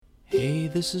Hey,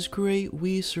 this is great,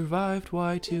 we survived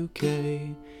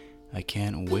Y2K. I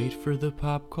can't wait for the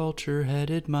pop culture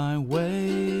headed my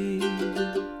way.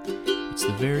 It's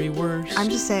the very worst. I'm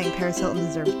just saying Paris Hilton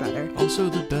deserves better. Also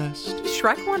the best.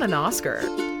 Shrek won an Oscar.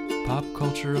 Pop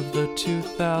culture of the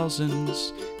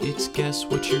 2000s. It's Guess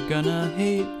What You're Gonna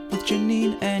Hate with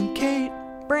Janine and Kate.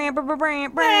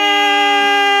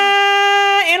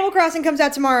 Animal Crossing comes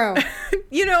out tomorrow.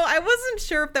 You know, I wasn't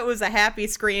sure if that was a happy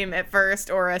scream at first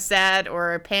or a sad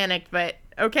or a panicked, but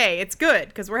okay, it's good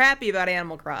because we're happy about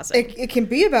Animal Crossing. It can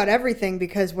be about everything,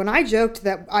 because when I joked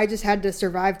that I just had to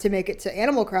survive to make it to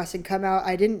Animal Crossing come out,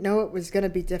 I didn't know it was going to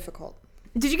be difficult.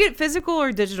 Did you get physical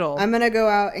or digital? I'm going to go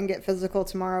out and get physical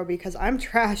tomorrow because I'm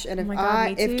trash, and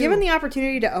if given the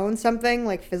opportunity to own something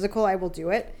like physical, I will do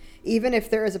it, even if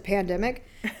there is a pandemic.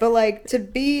 But like, to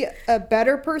be a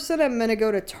better person, I'm going to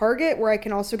go to Target, where I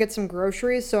can also get some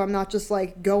groceries, so I'm not just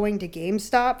like going to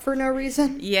GameStop for no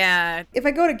reason. Yeah. If I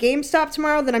go to GameStop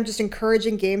tomorrow, then I'm just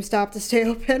encouraging GameStop to stay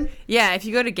open. Yeah, if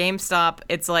you go to GameStop,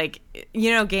 it's like, you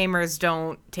know, gamers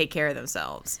don't take care of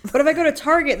themselves. But if I go to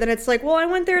Target, then it's like, well, I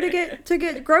went there to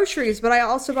get groceries, but I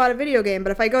also bought a video game.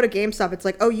 But if I go to GameStop, it's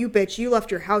like, oh, you bitch, you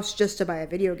left your house just to buy a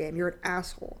video game. You're an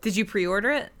asshole. Did you pre-order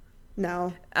it?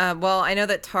 No. Well, I know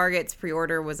that Target's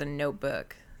pre-order was a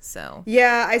notebook, so.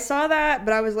 Yeah, I saw that,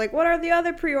 but I was like, what are the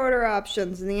other pre-order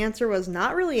options? And the answer was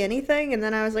not really anything. And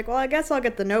then I was like, well, I guess I'll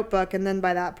get the notebook. And then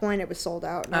by that point, it was sold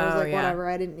out. And I was like, whatever,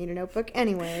 I didn't need a notebook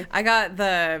anyway. I got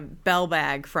the bell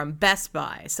bag from Best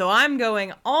Buy, so I'm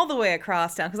going all the way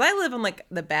across town, because I live in, like,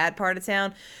 the bad part of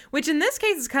town, which in this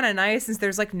case is kind of nice, since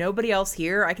there's, like, nobody else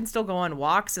here. I can still go on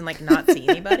walks and, like, not see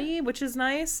anybody, which is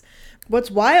nice.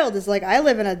 What's wild is, like, I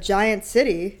live in a giant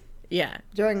city. Yeah.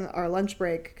 During our lunch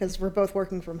break, because we're both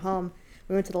working from home,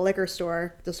 we went to the liquor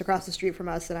store just across the street from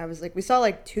us, and I was like, we saw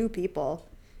like 2 people.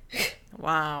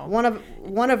 Wow.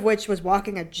 One of which was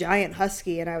walking a giant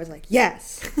husky, and I was like,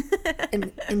 yes,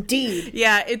 indeed.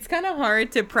 Yeah, it's kind of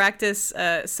hard to practice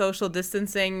social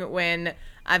distancing when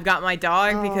I've got my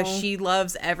dog, because she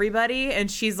loves everybody, and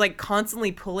she's like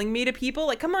constantly pulling me to people,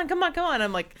 like, come on, come on, come on.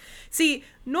 I'm like, see,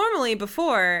 normally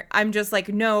before I'm just like,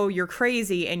 no, you're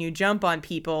crazy, and you jump on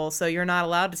people, so you're not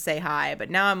allowed to say hi. But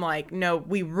now I'm like, no,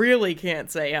 we really can't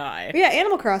say hi. Yeah,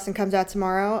 Animal Crossing comes out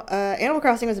tomorrow. Animal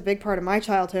Crossing was a big part of my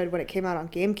childhood when it came out on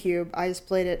GameCube. I just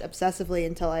played it obsessively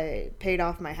until I paid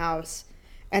off my house.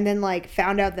 And then, like,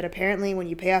 found out that apparently when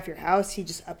you pay off your house, he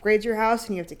just upgrades your house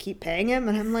and you have to keep paying him.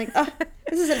 And I'm like, oh,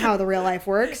 this isn't how the real life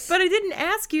works. But I didn't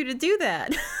ask you to do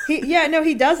that.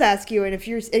 He does ask you. And if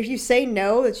you say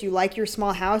no, that you like your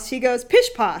small house, he goes, pish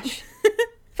posh.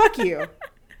 Fuck you.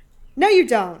 No, you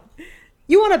don't.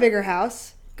 You want a bigger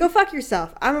house. Go fuck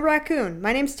yourself. I'm a raccoon.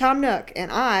 My name's Tom Nook. And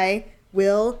I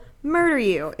will murder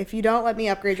you if you don't let me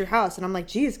upgrade your house. And I'm like,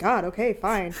 geez, God, okay,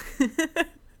 fine.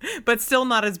 But still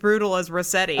not as brutal as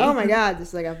Rossetti. Oh my God, this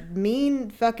is like a mean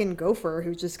fucking gopher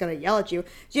who's just gonna yell at you.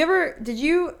 Did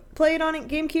you play it on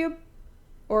GameCube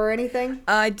or anything?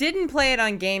 I didn't play it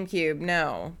on GameCube,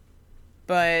 no.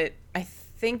 But I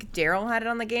think Daryl had it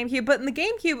on the GameCube. But in the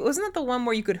GameCube, wasn't that the one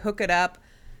where you could hook it up?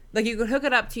 Like, you could hook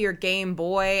it up to your Game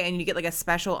Boy and you get like a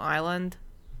special island?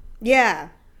 Yeah.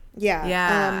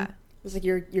 Yeah. It was like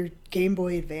your Game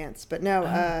Boy Advance. But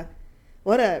no,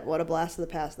 What a blast of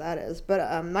the past that is.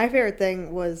 But my favorite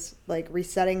thing was like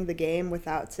resetting the game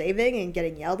without saving and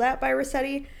getting yelled at by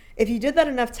Rossetti. If you did that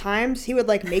enough times, he would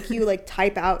like make you like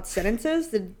type out sentences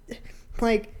that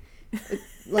like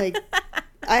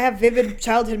I have vivid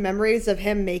childhood memories of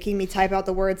him making me type out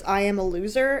the words "I am a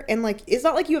loser," and like it's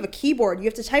not like you have a keyboard. You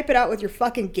have to type it out with your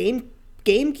fucking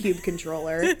GameCube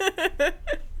controller.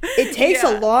 It takes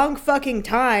a long fucking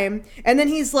time, and then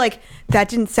he's like, that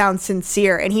didn't sound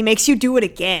sincere, and he makes you do it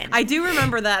again. I do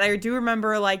remember that. I do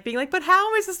remember like being like, but how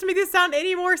am I supposed to make this sound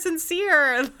any more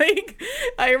sincere? Like,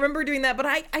 I remember doing that, but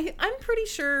I'm pretty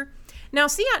sure. Now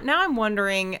I'm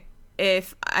wondering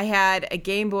if I had a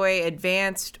Game Boy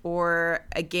Advanced or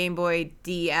a Game Boy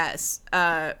DS,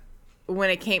 when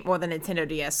it came, well, the Nintendo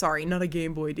DS, sorry, not a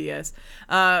Game Boy DS.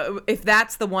 If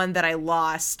that's the one that I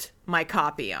lost my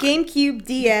copy on. GameCube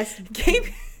DS.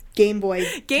 Game Boy.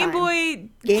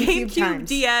 GameCube times.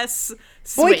 DS.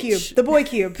 Switch. Switch. The Boy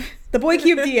Cube. The Boy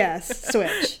Cube DS.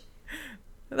 Switch.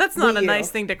 That's not a nice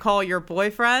thing to call your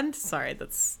boyfriend. Sorry,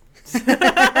 that's.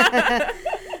 The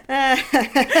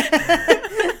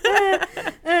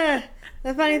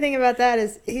funny thing about that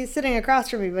is he's sitting across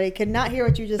from me, but he could not hear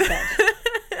what you just said.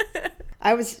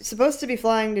 I was supposed to be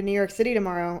flying to New York City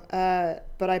tomorrow,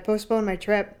 but I postponed my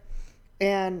trip.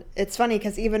 And it's funny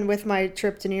because even with my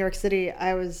trip to New York City,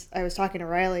 I was talking to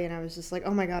Riley and I was just like,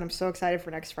 oh my God, I'm so excited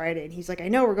for next Friday. And he's like, I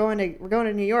know we're going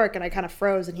to New York. And I kind of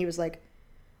froze and he was like,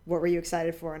 what were you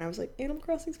excited for? And I was like, Animal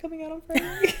Crossing's coming out on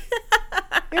Friday.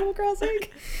 Animal Crossing.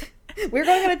 We were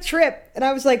going on a trip, and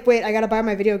I was like, wait, I gotta buy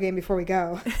my video game before we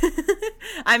go.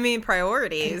 I mean,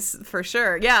 priorities, for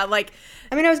sure. Yeah, like...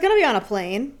 I mean, I was gonna be on a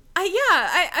plane.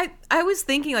 I was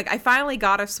thinking, like, I finally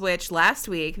got a Switch last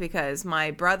week because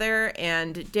my brother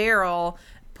and Daryl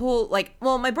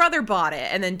my brother bought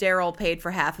it, and then Daryl paid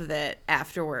for half of it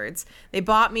afterwards. They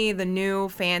bought me the new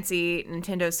fancy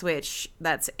Nintendo Switch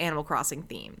that's Animal Crossing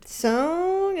themed.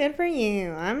 So good for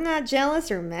you. I'm not jealous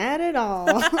or mad at all.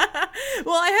 Well,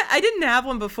 I didn't have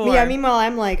one before. Yeah, meanwhile,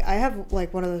 I'm like, I have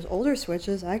like one of those older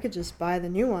Switches. I could just buy the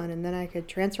new one, and then I could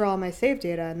transfer all my save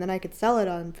data, and then I could sell it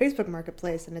on Facebook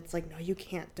Marketplace. And it's like, no, you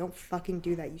can't. Don't fucking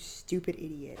do that, you stupid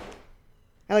idiot.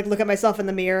 I like look at myself in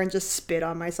the mirror and just spit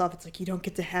on myself. It's like, you don't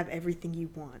get to have everything you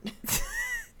want.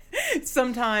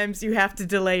 Sometimes you have to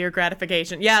delay your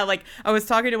gratification. Yeah, like I was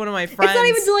talking to one of my friends. It's not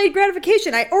even delayed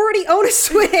gratification. I already own a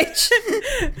Switch.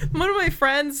 One of my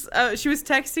friends, she was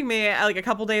texting me like a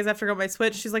couple days after I got my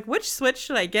Switch. She's like, which Switch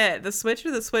should I get? The Switch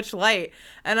or the Switch Lite?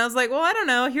 And I was like, well, I don't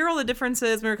know. Here are all the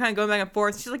differences. We were kind of going back and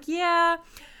forth. She's like, yeah.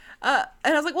 And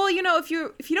I was like, well, you know, if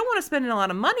you don't want to spend a lot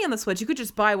of money on the Switch, you could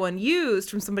just buy one used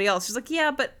from somebody else. She's like,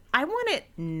 yeah, but I want it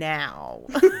now.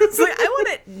 It's like, I want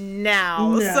it now.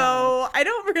 No. So I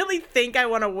don't really think I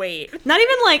want to wait. Not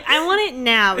even like, I want it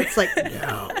now. It's like,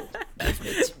 No,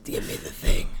 give me the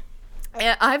thing.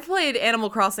 I've played Animal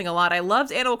Crossing a lot. I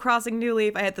loved Animal Crossing New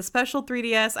Leaf. I had the special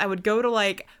 3DS. I would go to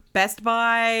like Best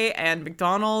Buy and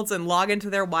McDonald's and log into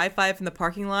their Wi-Fi from the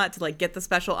parking lot to like get the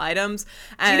special items.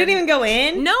 And you didn't even go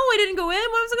in? No, I didn't go in.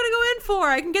 What was I going to go in for?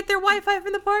 I can get their Wi-Fi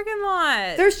from the parking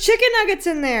lot. There's chicken nuggets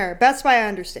in there. Best Buy, I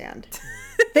understand.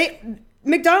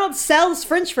 McDonald's sells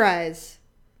French fries.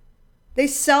 They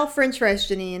sell French fries,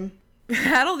 Janine. I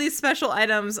had all these special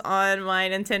items on my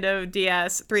Nintendo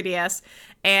 3DS,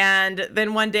 and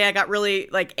then one day I got really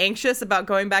like anxious about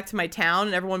going back to my town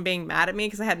and everyone being mad at me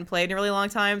because I hadn't played in a really long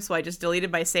time, so I just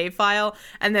deleted my save file.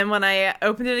 And then when I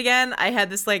opened it again, I had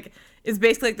this like, it's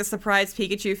basically like the surprised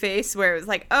Pikachu face where it was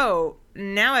like, oh,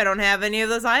 now I don't have any of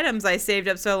those items I saved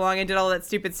up so long and did all that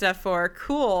stupid stuff for.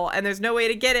 Cool. And there's no way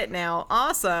to get it now.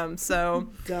 Awesome. So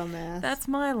dumbass. That's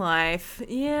my life.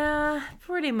 Yeah,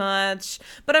 pretty much.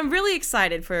 But I'm really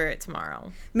excited for it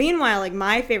tomorrow. Meanwhile, like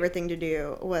my favorite thing to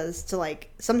do was to like,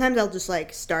 sometimes I'll just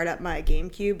like start up my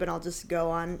GameCube and I'll just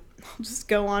go on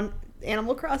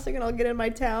Animal Crossing and I'll get in my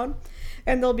town.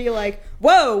 And they'll be like,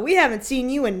 whoa, we haven't seen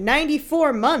you in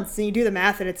 94 months. And you do the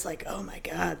math and it's like, oh my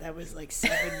God, that was like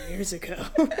 7 years ago.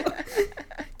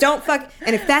 Don't fuck.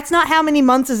 And if that's not how many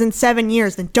months is in 7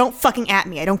 years, then don't fucking at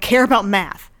me. I don't care about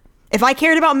math. If I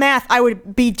cared about math, I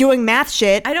would be doing math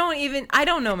shit. I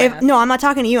don't know math. No, I'm not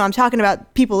talking to you. I'm talking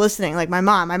about people listening, like my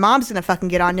mom. My mom's going to fucking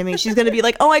get on to me. She's going to be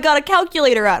like, oh, I got a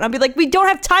calculator out. And I'll be like, we don't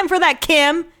have time for that,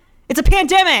 Kim. It's a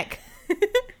pandemic.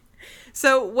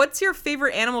 So, what's your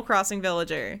favorite Animal Crossing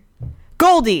villager?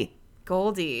 Goldie.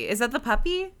 Goldie. Is that the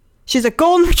puppy? She's a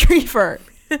golden retriever.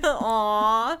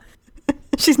 Aww.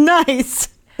 She's nice.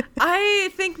 I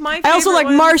think my favorite I also like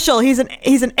Marshall. He's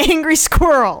an angry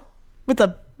squirrel with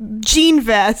a jean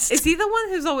vest. Is he the one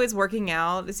who's always working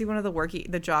out? Is he one of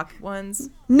the jock ones?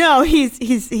 No,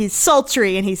 he's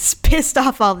sultry and he's pissed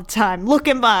off all the time. Look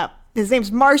him up. His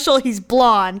name's Marshall. He's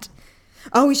blonde.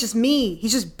 Oh, he's just me.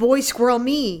 He's just boy squirrel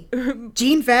me.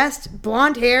 Jean vest,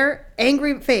 blonde hair,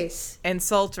 angry face. And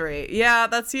sultry. Yeah,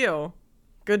 that's you.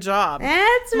 Good job.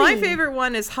 That's My me. favorite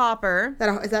one is Hopper.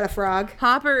 Is that a frog?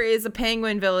 Hopper is a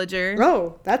penguin villager.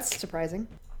 Oh, that's surprising.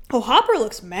 Oh, Hopper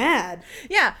looks mad.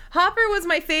 Yeah, Hopper was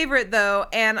my favorite, though,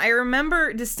 and I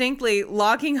remember distinctly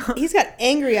logging on. He's got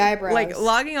angry eyebrows. Like,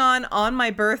 logging on my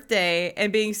birthday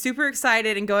and being super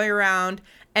excited and going around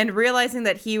and realizing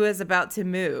that he was about to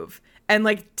move. And,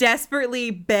 like,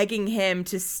 desperately begging him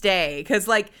to stay. Because,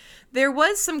 like, there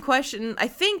was some question. I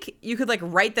think you could, like,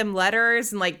 write them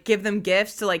letters and, like, give them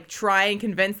gifts to, like, try and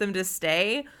convince them to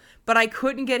stay. But I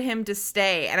couldn't get him to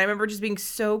stay. And I remember just being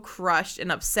so crushed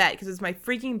and upset because it was my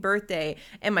freaking birthday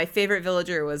and my favorite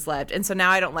villager was left. And so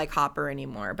now I don't like Hopper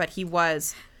anymore. But he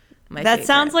was my favorite. That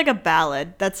sounds like a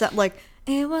ballad. That's like,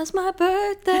 it was my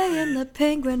birthday and the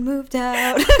penguin moved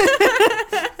out.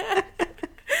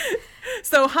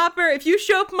 So, Hopper, if you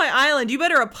show up on my island, you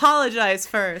better apologize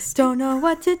first. Don't know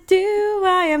what to do,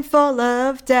 I am full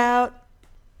of doubt.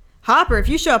 Hopper, if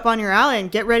you show up on your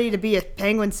island, get ready to be a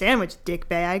penguin sandwich, dick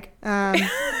bag.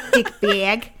 Dick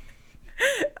bag.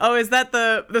 Oh, is that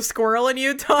the squirrel in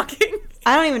you talking?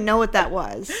 I don't even know what that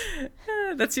was.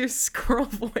 That's your squirrel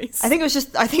voice. I think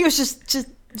it was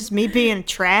just me being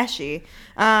trashy.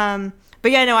 But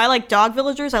yeah, no, I like dog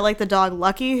villagers. I like the dog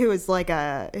Lucky, who's like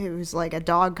a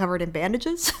dog covered in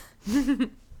bandages.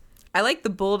 I like the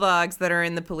bulldogs that are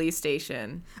in the police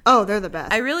station. Oh, they're the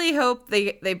best. I really hope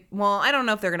they well, I don't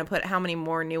know if they're going to put how many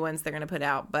more new ones they're going to put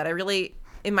out, but I really,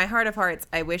 in my heart of hearts,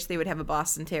 I wish they would have a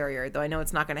Boston Terrier, though I know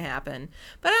it's not going to happen.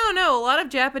 But I don't know, a lot of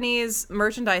Japanese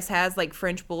merchandise has like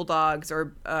French bulldogs,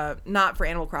 or not for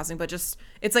Animal Crossing, but just,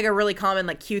 it's like a really common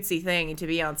like cutesy thing to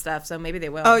be on stuff, so maybe they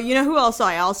will. Oh, you know who else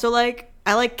I also like?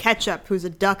 I like Ketchup, who's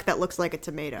a duck that looks like a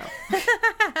tomato.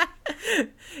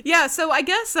 Yeah, so I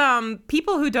guess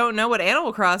people who don't know what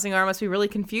Animal Crossing are must be really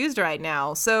confused right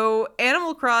now. So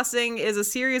Animal Crossing is a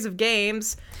series of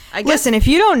games. I guess. Listen, if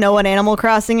you don't know what Animal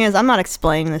Crossing is, I'm not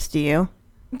explaining this to you.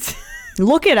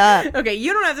 Look it up. Okay,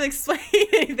 you don't have to explain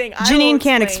anything. Janine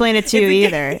can't explain it to you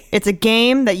either. It's a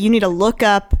game that you need to look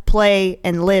up, play,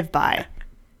 and live by.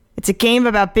 It's a game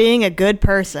about being a good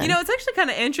person. You know, it's actually kind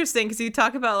of interesting because you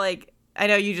talk about like, I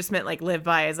know you just meant like live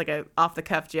by as like a off the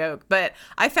cuff joke, but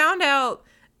I found out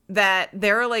that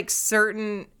there are like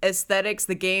certain aesthetics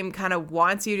the game kind of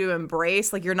wants you to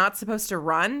embrace. Like you're not supposed to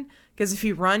run, because if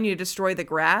you run, you destroy the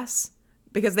grass,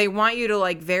 because they want you to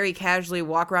like very casually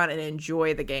walk around and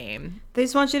enjoy the game. They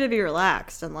just want you to be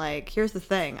relaxed. And like, here's the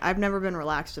thing. I've never been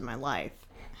relaxed in my life,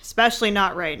 especially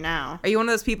not right now. Are you one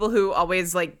of those people who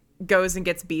always like goes and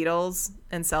gets beetles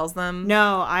and sells them?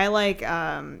 No, I like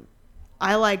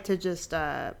to just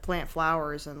plant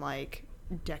flowers and like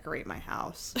decorate my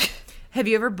house. Have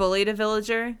you ever bullied a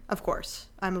villager? Of course,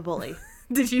 I'm a bully.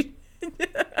 Did you?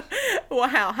 Well,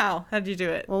 how did you do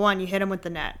it? Well, one, you hit them with the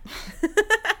net.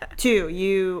 Two,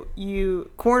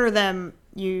 you corner them.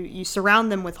 You surround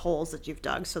them with holes that you've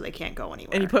dug so they can't go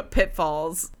anywhere. And you put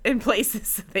pitfalls in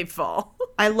places that they fall.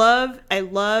 I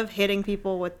love hitting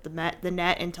people with the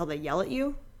net until they yell at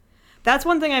you. That's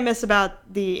one thing I miss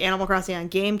about the Animal Crossing on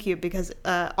GameCube, because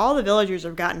all the villagers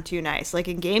have gotten too nice. Like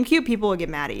in GameCube, people would get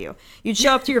mad at you. You'd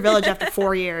show up to your village after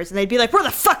 4 years, and they'd be like, "Where the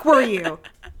fuck were you?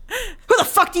 Who the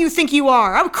fuck do you think you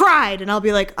are?" I cried, and I'll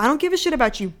be like, "I don't give a shit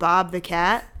about you, Bob the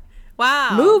cat.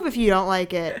 Wow. Move if you don't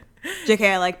like it."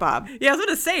 JK, I like Bob. Yeah, I was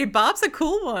gonna say Bob's a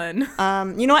cool one.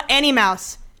 You know what? Any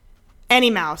mouse,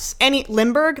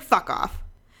 Limburg, fuck off.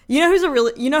 You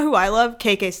know who I love?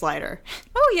 KK Slider.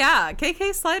 Oh yeah,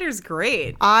 KK Slider's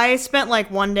great. I spent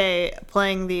like one day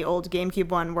playing the old GameCube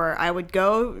one where I would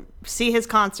go see his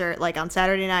concert like on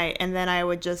Saturday night, and then I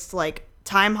would just like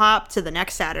time hop to the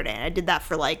next Saturday. And I did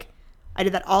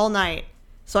that all night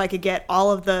so I could get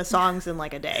all of the songs in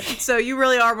like a day. So you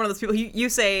really are one of those people. You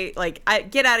say like,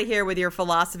 get out of here with your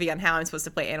philosophy on how I'm supposed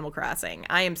to play Animal Crossing.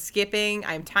 I am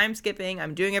time skipping.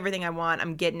 I'm doing everything I want.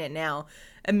 I'm getting it now.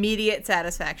 Immediate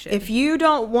satisfaction. If you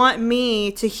don't want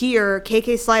me to hear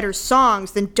KK Slider's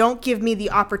songs, then don't give me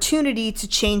the opportunity to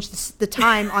change the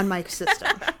time on my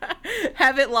system.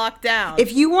 Have it locked down.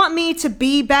 If you want me to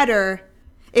be better,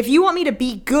 if you want me to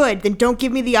be good, then don't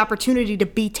give me the opportunity to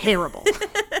be terrible.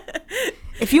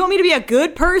 If you want me to be a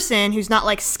good person who's not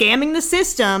like scamming the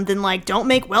system, then like don't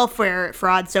make welfare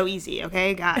fraud so easy,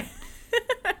 okay? God.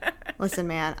 Listen,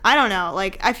 man, I don't know.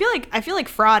 Like, I feel like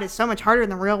fraud is so much harder in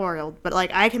the real world, but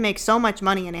like I can make so much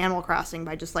money in Animal Crossing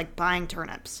by just like buying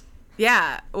turnips.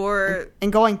 Yeah, or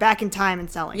and going back in time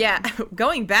and selling. Yeah, them.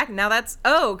 going back now.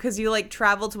 Because you like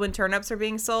travel to when turnips are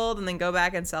being sold and then go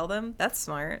back and sell them. That's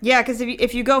smart. Yeah, because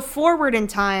if you go forward in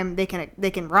time, they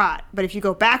can rot. But if you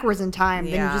go backwards in time,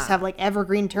 then you just have like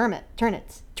evergreen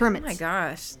turnips. Oh my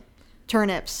gosh.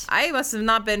 Turnips. I must have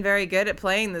not been very good at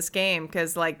playing this game,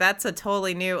 because like that's a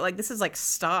totally new, like this is like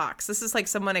stocks. This is like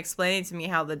someone explaining to me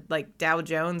how the like Dow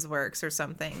Jones works or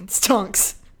something.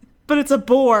 Stonks. But it's a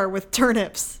boar with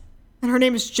turnips. And her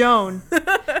name is Joan.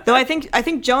 Though I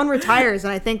think Joan retires,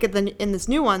 and I think in this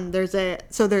new one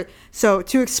so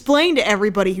to explain to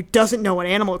everybody who doesn't know what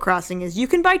Animal Crossing is, you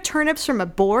can buy turnips from a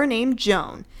boar named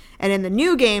Joan. And in the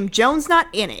new game, Joan's not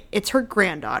in it. It's her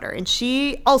granddaughter, and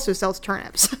she also sells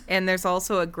turnips. And there's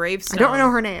also a gravestone. I don't know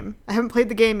her name. I haven't played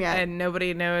the game yet. And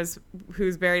nobody knows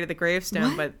who's buried at the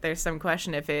gravestone, but there's some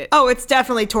question if it... Oh, it's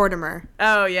definitely Tortimer.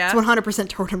 Oh, yeah? It's 100%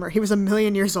 Tortimer. He was 1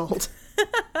 million years old.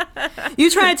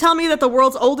 You trying to tell me that the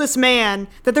world's oldest man,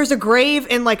 that there's a grave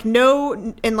and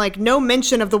no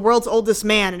mention of the world's oldest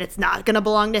man, and it's not going to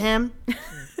belong to him?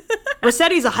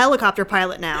 Rossetti's a helicopter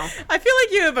pilot now. I feel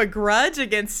like you have a grudge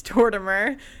against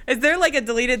Tortimer. Is there like a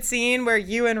deleted scene where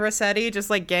you and Rossetti just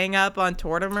like gang up on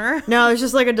Tortimer? No, there's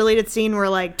just like a deleted scene where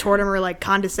like Tortimer like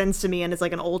condescends to me and is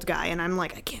like an old guy, and I'm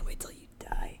like, I can't wait till you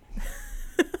die.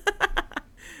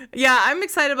 Yeah, I'm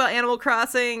excited about Animal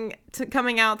Crossing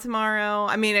coming out tomorrow.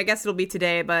 I mean, I guess it'll be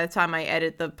today by the time I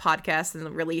edit the podcast and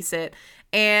release it.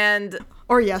 And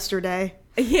Or yesterday.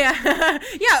 yeah,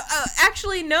 yeah.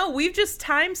 Actually, no, we've just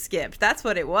time skipped. That's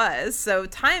what it was. So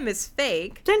time is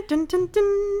fake. Dun, dun, dun,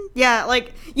 dun. Yeah,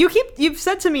 like you've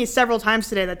said to me several times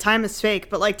today that time is fake,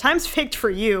 but like time's faked for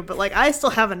you, but like I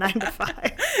still have a 9 to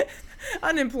 5.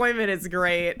 Unemployment is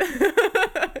great.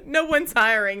 No one's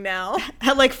hiring now.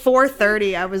 At like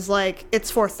 4:30, I was like, it's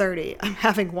 4:30. I'm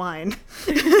having wine.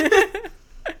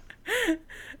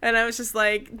 And I was just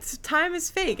like, time is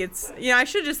fake. It's, I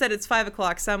should have just said it's 5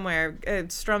 o'clock somewhere.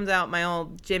 It strums out my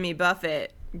old Jimmy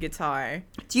Buffett guitar.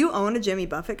 Do you own a Jimmy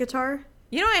Buffett guitar?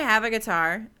 I have a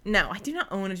guitar. No, I do not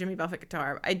own a Jimmy Buffett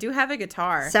guitar. I do have a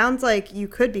guitar. Sounds like you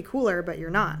could be cooler, but you're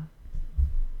not.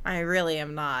 I really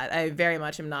am not. I very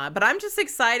much am not. But I'm just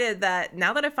excited that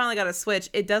now that I finally got a Switch,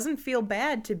 it doesn't feel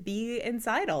bad to be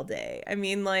inside all day. I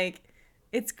mean, like,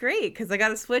 it's great because I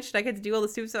got a Switch and I get to do all the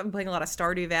stupid stuff. I'm playing a lot of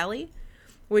Stardew Valley,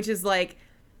 which is like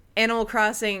Animal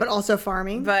Crossing. But also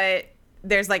farming. But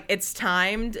there's like, it's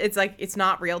timed. It's like, it's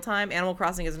not real time. Animal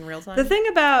Crossing isn't real time. The thing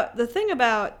about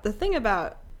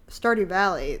Stardew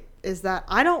Valley is that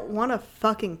I don't want to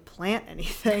fucking plant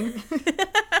anything.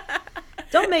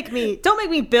 Don't make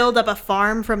me build up a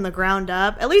farm from the ground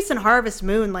up. At least in Harvest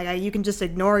Moon, like you can just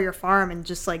ignore your farm and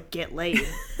just like get laid.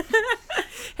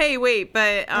 Hey, wait,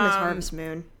 but I miss Harvest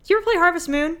Moon. Did you ever play Harvest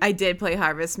Moon? I did play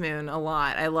Harvest Moon a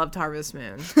lot. I loved Harvest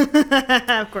Moon.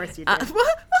 Of course you did. What's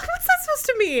that supposed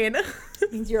to mean?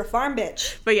 It means you're a farm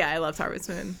bitch. But yeah, I loved Harvest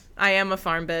Moon. I am a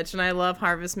farm bitch, and I love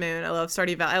Harvest Moon. I love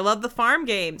Stardew Valley. I love the farm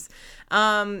games.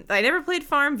 I never played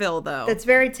Farmville though. That's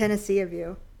very Tennessee of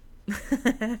you.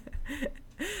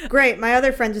 Great. My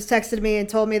other friend just texted me and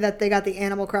told me that they got the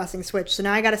Animal Crossing Switch. So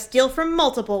now I got to steal from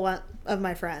multiple of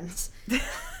my friends.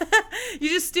 You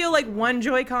just steal like one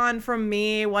Joy-Con from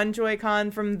me, one Joy-Con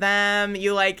from them.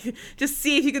 You like just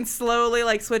see if you can slowly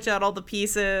like switch out all the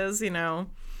pieces, No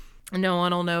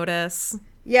one will notice.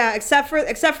 Yeah, except for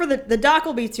the dock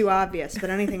will be too obvious, but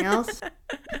anything else?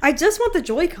 I just want the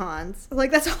Joy-Cons.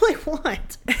 Like that's all I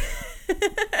want.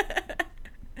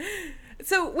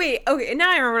 So, wait, okay,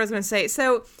 now I remember what I was going to say.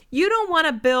 So, you don't want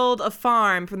to build a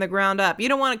farm from the ground up. You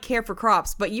don't want to care for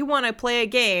crops, but you want to play a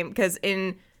game because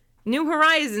in New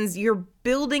Horizons, you're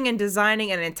building and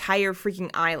designing an entire freaking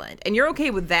island. And you're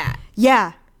okay with that.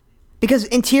 Yeah, because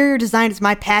interior design is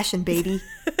my passion, baby.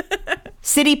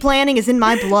 City planning is in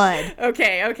my blood.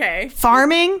 Okay.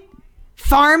 Farming?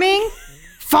 Are you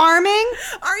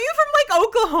from, like,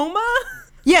 Oklahoma?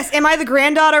 Yes. Am I the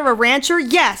granddaughter of a rancher?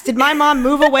 Yes. Did my mom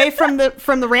move away from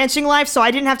the ranching life so I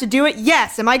didn't have to do it?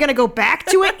 Yes. Am I going to go back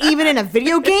to it even in a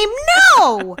video game?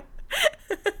 No.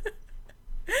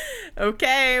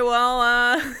 Okay,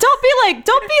 well, Don't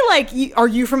be like, are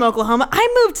you from Oklahoma?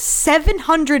 I moved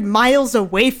 700 miles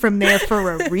away from there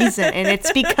for a reason, and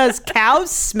it's because cows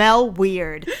smell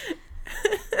weird.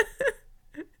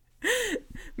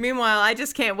 Meanwhile, I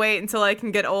just can't wait until I can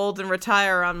get old and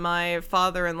retire on my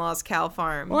father-in-law's cow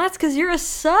farm. Well, that's because you're a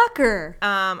sucker.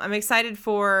 I'm excited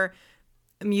for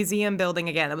museum building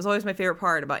again. That was always my favorite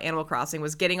part about Animal Crossing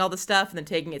was getting all the stuff and then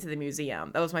taking it to the museum.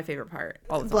 That was my favorite part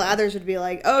all the time. Blathers would be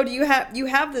like, "Oh, do you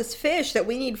have this fish that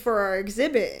we need for our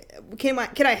exhibit? Can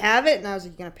I have it?" And I was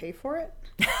like, "You gonna pay for it?"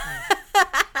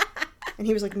 And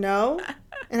he was like, "No."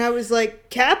 And I was like,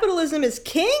 "Capitalism is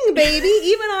king, baby,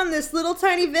 even on this little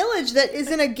tiny village that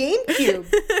is in a GameCube.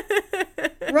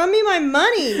 Run me my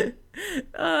money."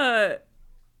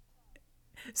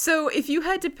 So if you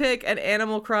had to pick an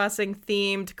Animal Crossing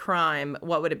themed crime,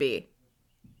 what would it be?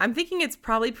 I'm thinking it's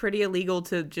probably pretty illegal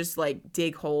to just like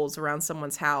dig holes around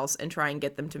someone's house and try and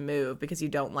get them to move because you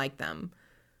don't like them.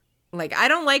 Like, I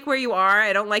don't like where you are.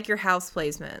 I don't like your house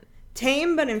placement.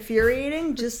 Tame but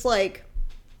infuriating, just like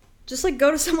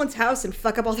go to someone's house and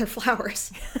fuck up all their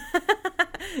flowers.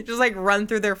 Just like run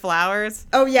through their flowers.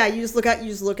 Oh yeah, you just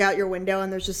look out your window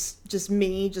and there's just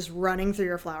me just running through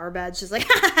your flower beds, just like,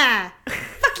 ha ha,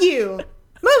 fuck you,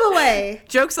 move away.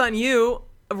 Joke's on you.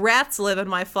 Rats live in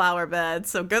my flower bed,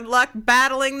 so good luck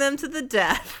battling them to the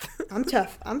death. I'm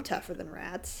tougher than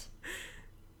rats.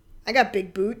 I got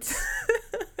big boots.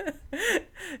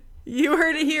 You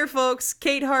heard it here, folks.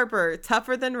 Kate Harper,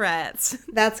 tougher than rats.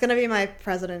 That's going to be my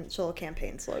presidential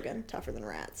campaign slogan, tougher than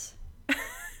rats.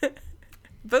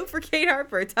 Vote for Kate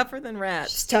Harper, tougher than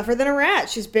rats. She's tougher than a rat.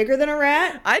 She's bigger than a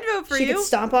rat. I'd vote for you. She could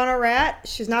stomp on a rat.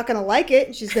 She's not going to like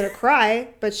it. She's going to cry,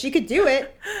 but she could do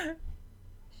it.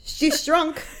 She's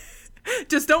drunk.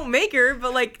 Just don't make her,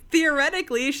 but like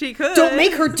theoretically she could. Don't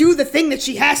make her do the thing that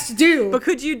she has to do. But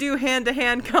could you do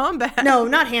hand-to-hand combat? No,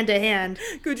 not hand to hand.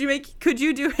 Could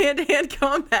you do hand-to-hand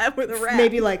combat with a rat?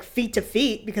 Maybe like feet to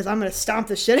feet, because I'm gonna stomp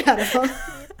the shit out of them.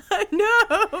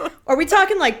 No. Are we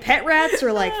talking like pet rats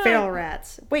or like feral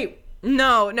rats? Wait.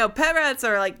 No, pet rats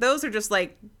are like, those are just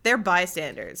like, they're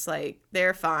bystanders. Like,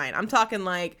 they're fine. I'm talking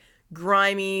like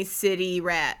grimy city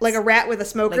rats. Like a rat with a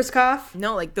smoker's cough?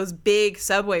 No, like those big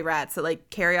Subway rats that like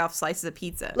carry off slices of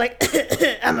pizza. Like,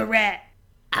 I'm a rat.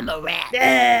 I'm a rat.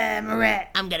 I'm a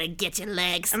rat. I'm gonna get your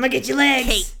legs. I'm gonna get your legs.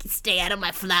 Hey, stay out of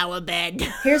my flower bed.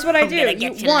 Here's what I do. I'm gonna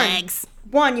get your legs.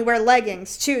 One, you wear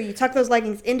leggings. 2, you tuck those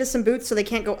leggings into some boots so they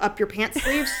can't go up your pants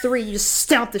sleeves. 3, you just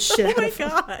stomp the shit out of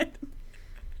them. Oh my god.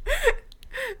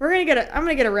 I'm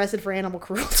gonna get arrested for animal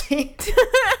cruelty.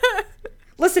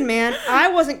 Listen, man,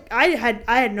 I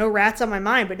had no rats on my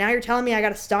mind, but now you're telling me I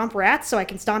gotta stomp rats so I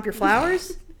can stomp your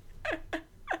flowers?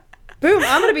 Boom,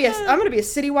 I'm gonna be a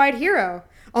citywide hero.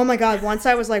 Oh my god, once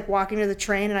I was like walking to the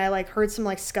train and I like heard some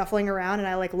like scuffling around and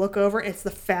I like look over, it's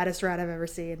the fattest rat I've ever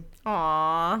seen.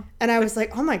 Aww. And I was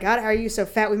like, oh my god, how are you so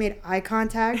fat? We made eye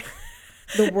contact.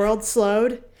 The world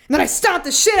slowed. And then I stomped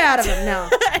the shit out of him. No.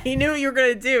 He knew what you were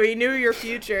gonna do. He knew your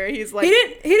future. He's like, He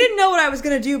didn't know what I was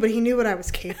gonna do, but he knew what I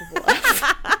was capable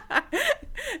of.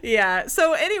 yeah.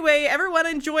 So anyway, everyone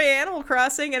enjoy Animal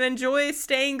Crossing and enjoy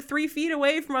staying 3 feet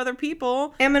away from other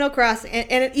people. Animal Crossing,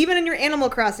 and even in your Animal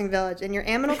Crossing village, you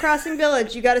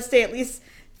got to stay at least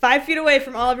 5 feet away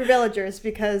from all of your villagers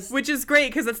because Which is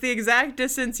great because that's the exact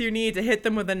distance you need to hit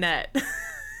them with a net.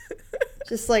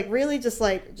 just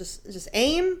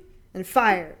aim and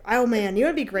fire. Oh man, you know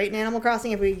what'd be great in Animal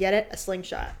Crossing if we could get it? A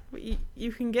slingshot.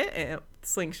 You can get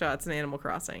slingshots in Animal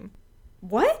Crossing.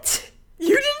 What? You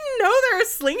didn't know there are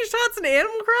slingshots in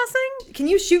Animal Crossing? Can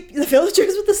you shoot the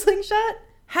villagers with the slingshot?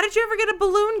 How did you ever get a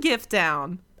balloon gift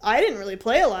down? I didn't really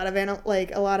play a lot of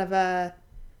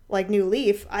New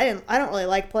Leaf. I don't really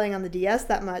like playing on the DS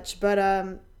that much, but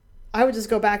I would just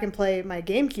go back and play my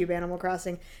GameCube Animal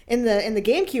Crossing. In the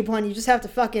GameCube one, you just have to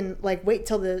fucking like wait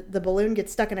till the balloon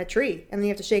gets stuck in a tree and then you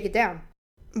have to shake it down.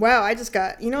 Wow, I just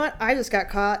got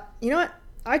caught. You know what?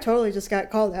 I totally just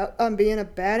got called out on being a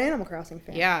bad Animal Crossing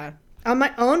fan. Yeah. On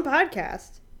my own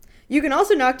podcast. You can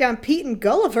also knock down Pete and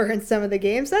Gulliver in some of the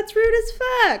games. That's rude as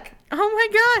fuck. Oh my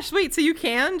gosh. Wait, so you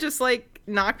can just like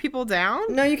knock people down?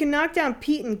 No, you can knock down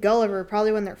Pete and Gulliver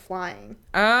probably when they're flying.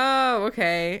 Oh,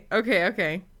 okay.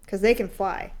 Okay. Because they can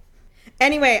fly.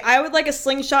 Anyway, I would like a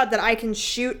slingshot that I can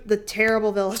shoot the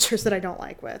terrible villagers that I don't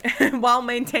like with. While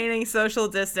maintaining social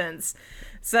distance.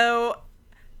 So,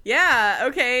 yeah,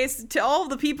 okay. So to all of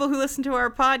the people who listen to our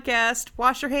podcast,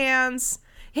 wash your hands.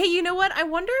 Hey, you know what? I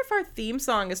wonder if our theme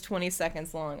song is 20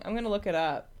 seconds long. I'm going to look it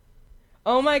up.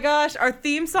 Oh my gosh, our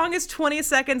theme song is 20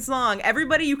 seconds long.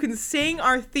 Everybody, you can sing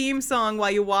our theme song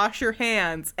while you wash your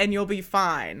hands and you'll be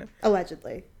fine.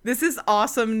 Allegedly. This is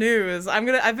awesome news.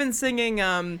 I've been singing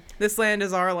This Land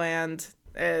Is Our Land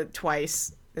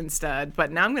twice instead,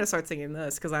 but now I'm going to start singing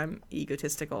this because I'm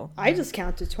egotistical. I just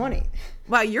count to 20.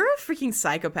 Wow, you're a freaking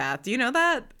psychopath. Do you know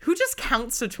that? Who just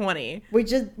counts to 20? We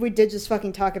did just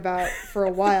fucking talk about for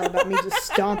a while about me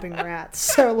just stomping rats.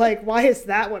 So like, why is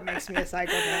that what makes me a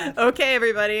psychopath? Okay,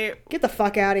 everybody. Get the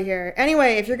fuck out of here.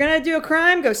 Anyway, if you're gonna do a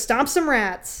crime, go stomp some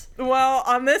rats. Well,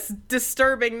 on this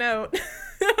disturbing note,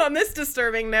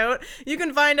 you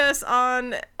can find us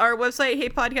on our website,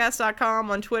 hatepodcast.com,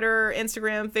 on Twitter,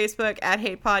 Instagram, Facebook, at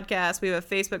hatepodcast. We have a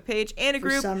Facebook page and a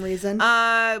group. For some reason.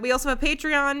 We also have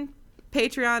Patreon,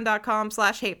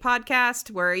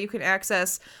 patreon.com/hatepodcast, where you can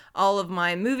access all of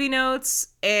my movie notes.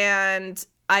 And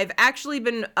I've actually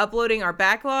been uploading our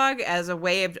backlog as a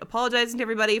way of apologizing to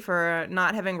everybody for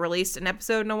not having released an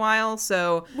episode in a while.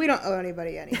 So we don't owe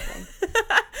anybody anything.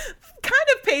 Kind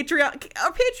of Patreon.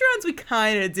 Our Patreons, we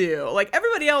kind of do. Like,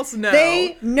 everybody else knows.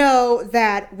 They know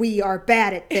that we are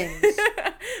bad at things.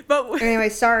 But anyway,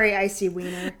 sorry, Icy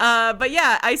Wiener. But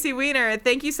yeah, Icy Wiener,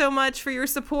 thank you so much for your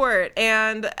support.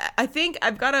 And I think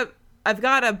I've got a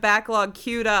backlog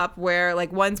queued up where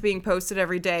like one's being posted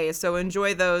every day. So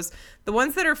enjoy those. The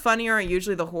ones that are funnier are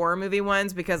usually the horror movie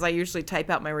ones because I usually type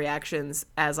out my reactions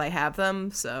as I have them.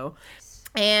 So.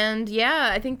 And yeah,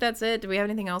 I think that's it. Do we have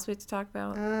anything else we have to talk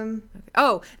about? Okay.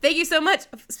 Oh, thank you so much.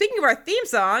 Speaking of our theme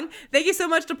song, thank you so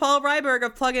much to Paul Ryberg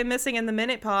of Plug In Missing and the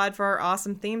Minute Pod for our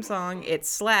awesome theme song. It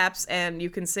slaps, and you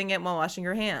can sing it while washing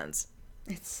your hands.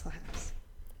 It slaps.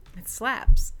 It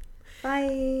slaps.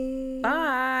 Bye.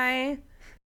 Bye.